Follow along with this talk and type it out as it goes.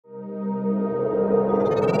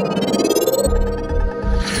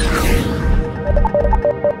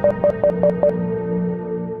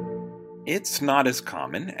It's not as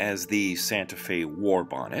common as the Santa Fe War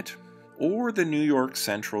Bonnet or the New York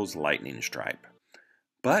Central's Lightning Stripe,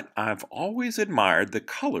 but I've always admired the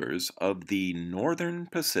colors of the Northern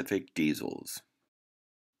Pacific Decals.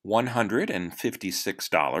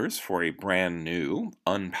 $156 for a brand new,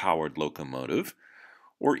 unpowered locomotive,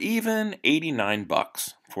 or even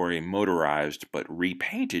 $89 for a motorized but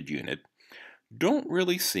repainted unit, don't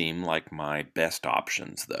really seem like my best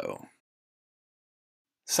options though.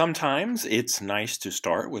 Sometimes it's nice to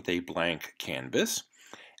start with a blank canvas,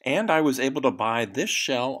 and I was able to buy this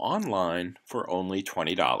shell online for only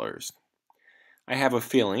 $20. I have a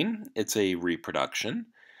feeling it's a reproduction,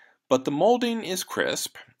 but the molding is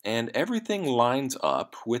crisp, and everything lines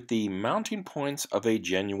up with the mounting points of a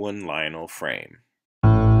genuine Lionel frame.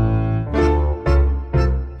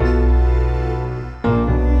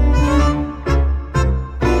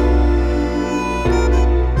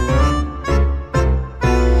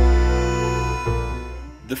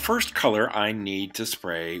 The first color I need to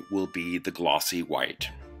spray will be the glossy white.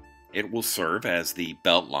 It will serve as the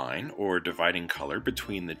belt line or dividing color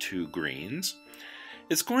between the two greens.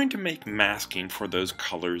 It's going to make masking for those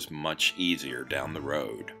colors much easier down the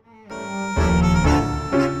road.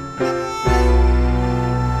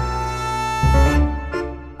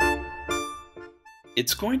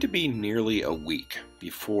 It's going to be nearly a week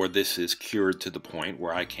before this is cured to the point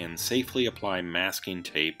where I can safely apply masking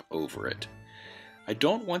tape over it. I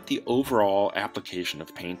don't want the overall application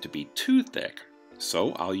of paint to be too thick,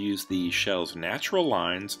 so I'll use the shell's natural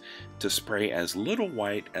lines to spray as little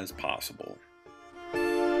white as possible.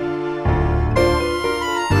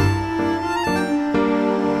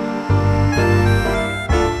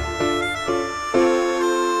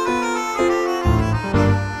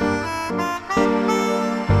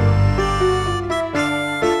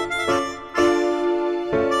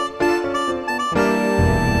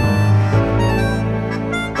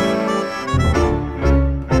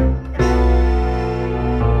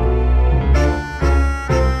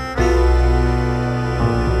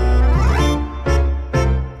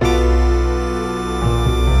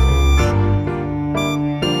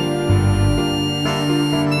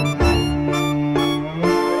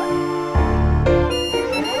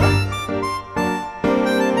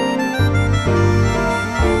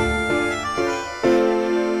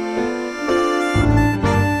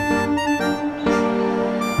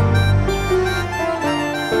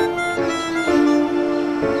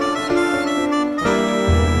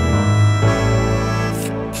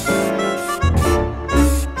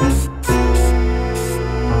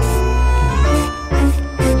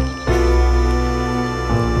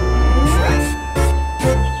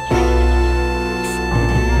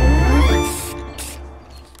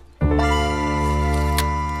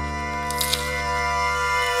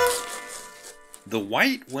 The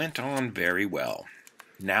white went on very well.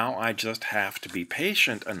 Now I just have to be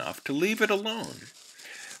patient enough to leave it alone.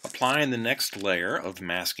 Applying the next layer of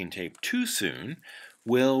masking tape too soon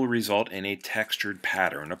will result in a textured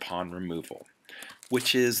pattern upon removal,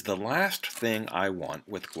 which is the last thing I want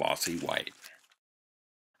with glossy white.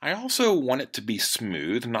 I also want it to be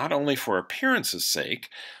smooth, not only for appearance's sake,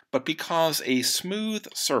 but because a smooth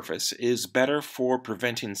surface is better for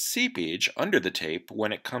preventing seepage under the tape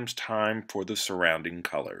when it comes time for the surrounding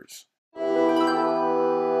colors.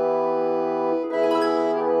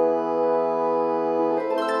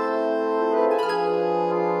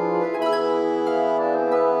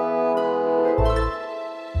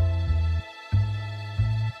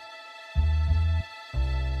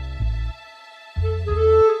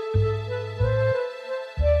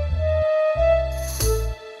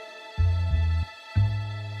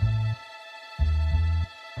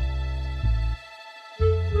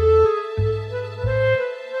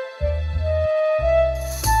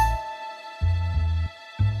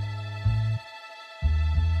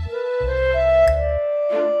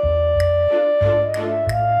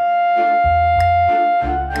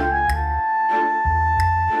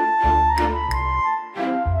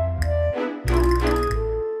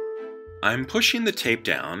 I'm pushing the tape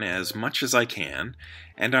down as much as I can,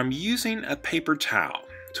 and I'm using a paper towel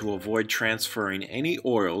to avoid transferring any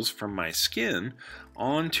oils from my skin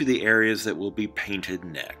onto the areas that will be painted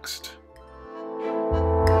next.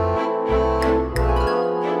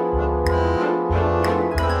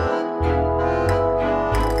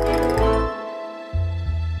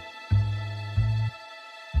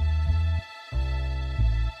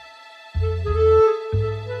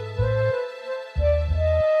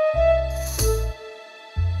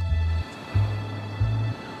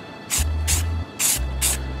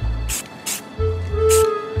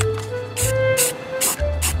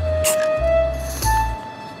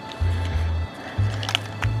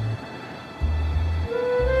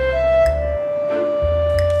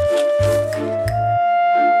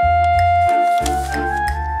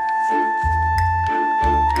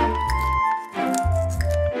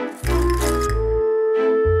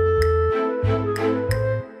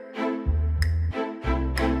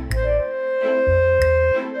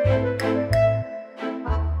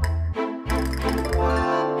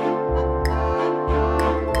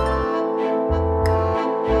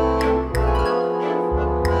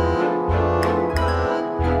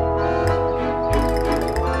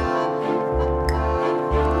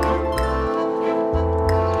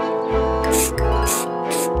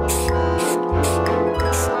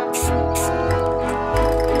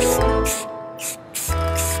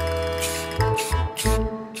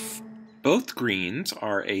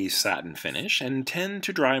 a satin finish and tend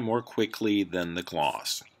to dry more quickly than the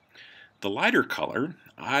gloss. The lighter color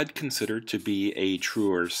I'd consider to be a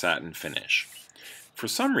truer satin finish. For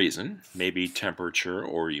some reason, maybe temperature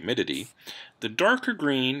or humidity, the darker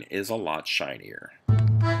green is a lot shinier.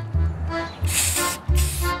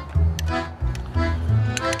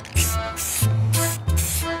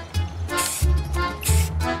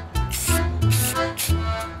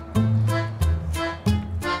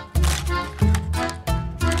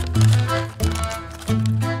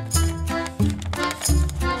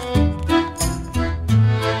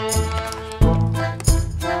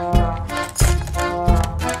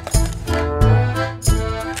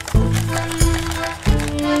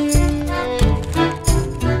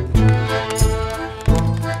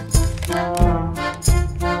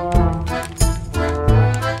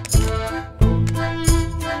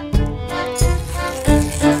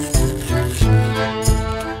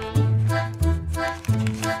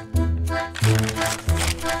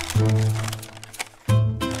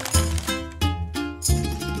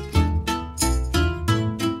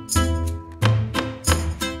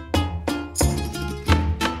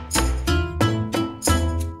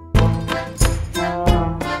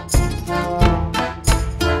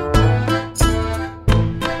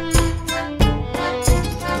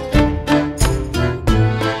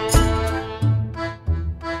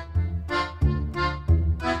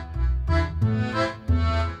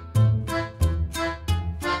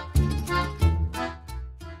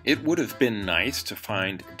 It would have been nice to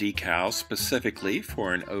find decals specifically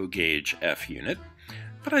for an O-gauge F unit,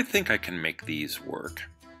 but I think I can make these work.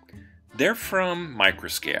 They're from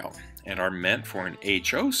microscale and are meant for an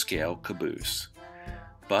HO scale caboose.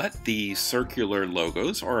 But the circular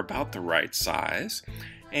logos are about the right size,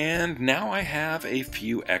 and now I have a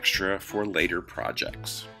few extra for later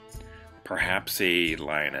projects. Perhaps a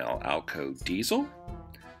Lionel Alco diesel?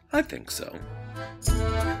 I think so.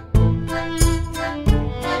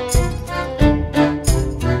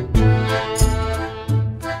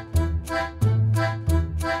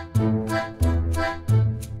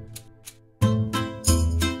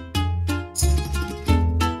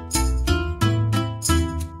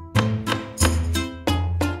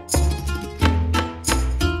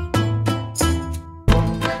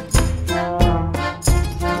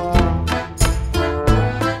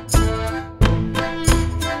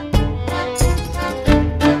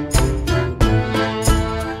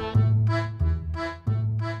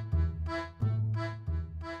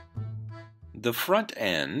 The front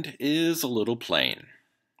end is a little plain.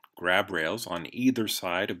 Grab rails on either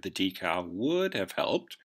side of the decal would have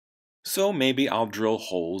helped, so maybe I'll drill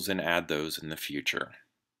holes and add those in the future.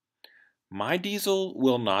 My diesel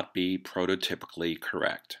will not be prototypically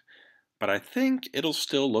correct, but I think it'll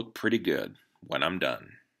still look pretty good when I'm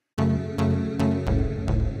done.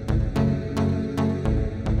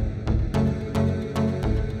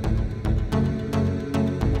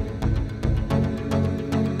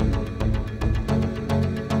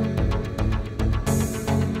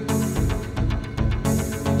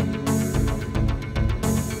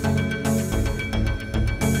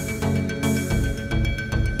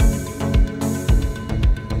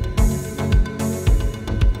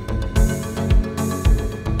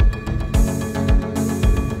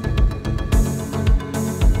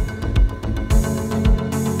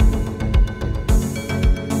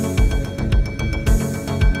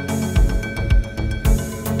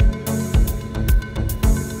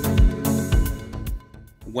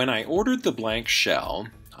 When I ordered the blank shell,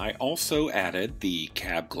 I also added the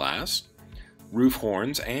cab glass, roof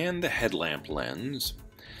horns, and the headlamp lens.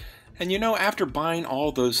 And you know, after buying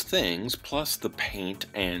all those things, plus the paint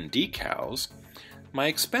and decals, my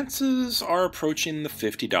expenses are approaching the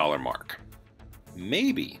 $50 mark.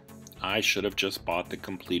 Maybe I should have just bought the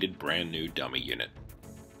completed brand new dummy unit.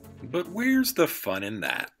 But where's the fun in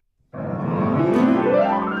that?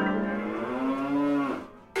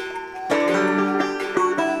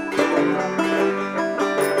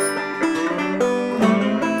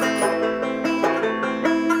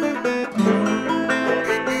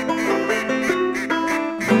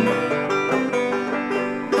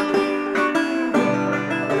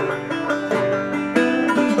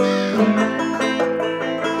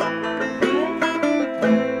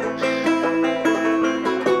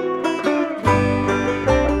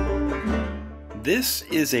 This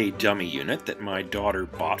is a dummy unit that my daughter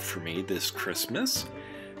bought for me this Christmas.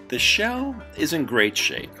 The shell is in great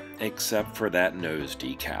shape, except for that nose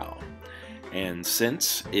decal. And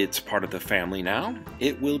since it's part of the family now,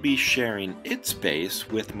 it will be sharing its base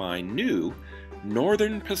with my new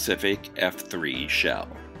Northern Pacific F-3 shell.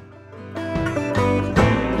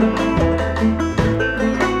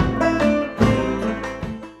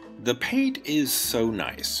 The paint is so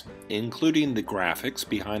nice, including the graphics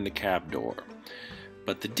behind the cab door,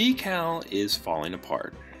 but the decal is falling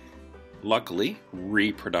apart. Luckily,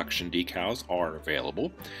 reproduction decals are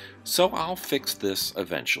available, so I'll fix this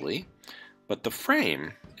eventually, but the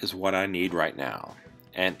frame is what I need right now,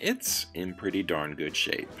 and it's in pretty darn good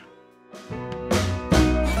shape.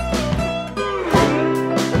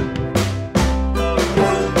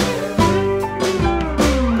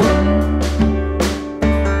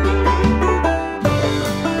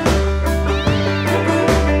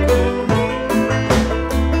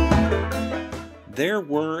 There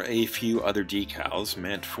were a few other decals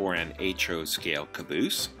meant for an HO scale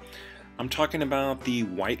caboose. I'm talking about the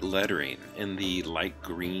white lettering in the light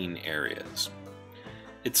green areas.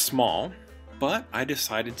 It's small, but I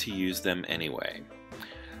decided to use them anyway.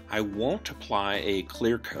 I won't apply a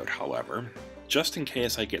clear coat, however. Just in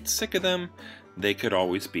case I get sick of them, they could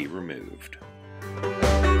always be removed.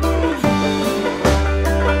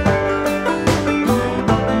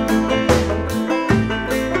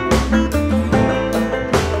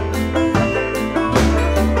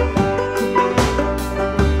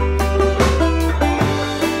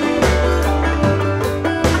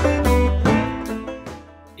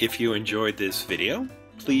 If you enjoyed this video,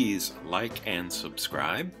 please like and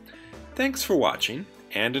subscribe. Thanks for watching,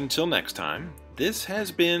 and until next time, this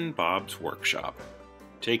has been Bob's Workshop.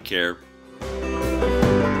 Take care.